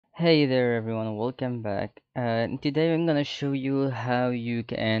Hey there everyone, welcome back. Today I'm gonna show you how you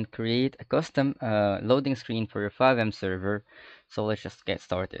can create a custom loading screen for your FiveM server. So let's just get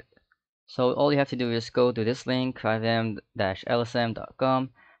started. So all you have to do is go to this link, fivem-lsm.com.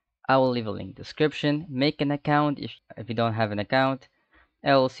 I will leave a link description. Make an account if you don't have an account,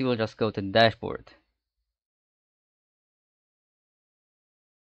 else you will just go to the dashboard.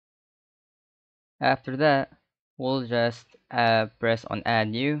 After that, we'll just press on add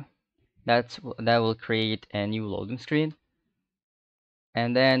new. That will create a new loading screen.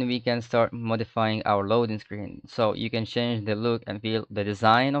 And then we can start modifying our loading screen. So you can change the look and feel, the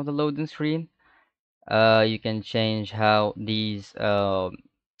design of the loading screen. You can change how these widgets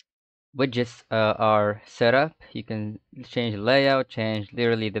are set up. You can change the layout, change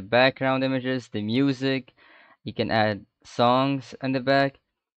literally the background images, the music. You can add songs in the back.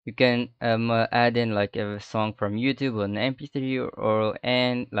 You can add in like a song from YouTube or an MP3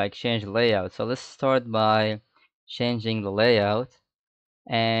 and like change the layout. So let's start by changing the layout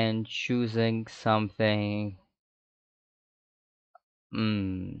and choosing something.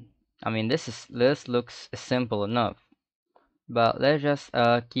 mm, I mean, this looks simple enough, but let's just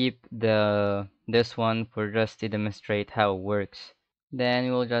keep this one for just to demonstrate how it works.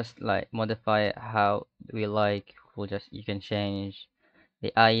 Then we'll just like modify it how we like. You can change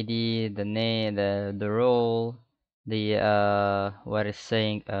the ID, the name, the role, the what is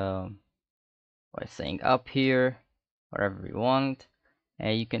saying up here, whatever you want.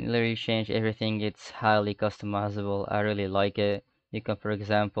 And you can literally change everything. It's highly customizable. I really like it. You can, for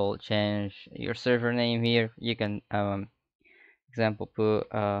example, change your server name here. You can example put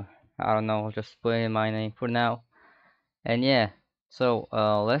I don't know, just put in my name for now. And yeah, so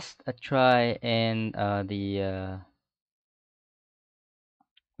let's try and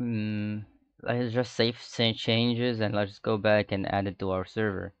mm, let's just save some changes and let's go back and add it to our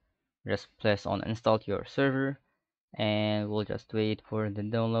server. Just press on install to your server, and we'll just wait for the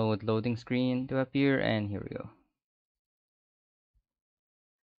download loading screen to appear, and here we go.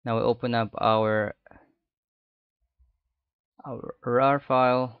 Now we open up our RAR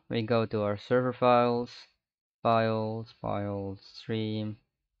file. We go to our server files, stream,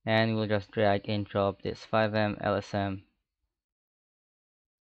 and we'll just drag and drop this FiveM LSM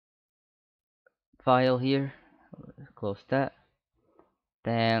file here. Close that.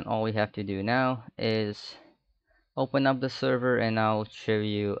 Then all we have to do now is open up the server and I'll show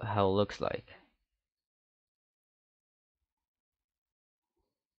you how it looks like.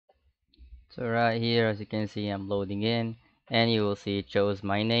 So right here, as you can see, I'm loading in, and you will see it shows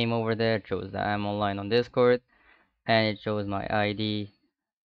my name over there, it shows that I'm online on Discord, and it shows my ID.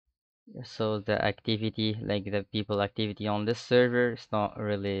 So the activity, like the people activity on this server, it's not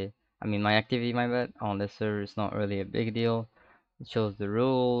really, I mean my activity, my bad, on this server is not really a big deal. It shows the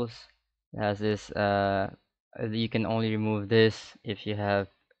rules. It has this, you can only remove this if you have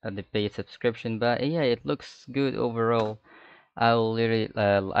the paid subscription, but yeah, it looks good overall. I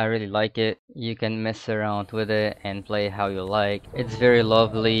really like it. You can mess around with it and play how you like. It's very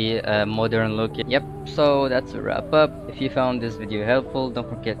lovely, modern looking. Yep, so that's a wrap up. If you found this video helpful, don't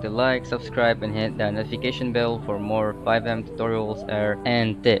forget to like, subscribe, and hit the notification bell for more FiveM tutorials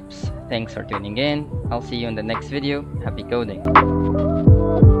and tips. Thanks for tuning in. I'll see you in the next video. Happy coding.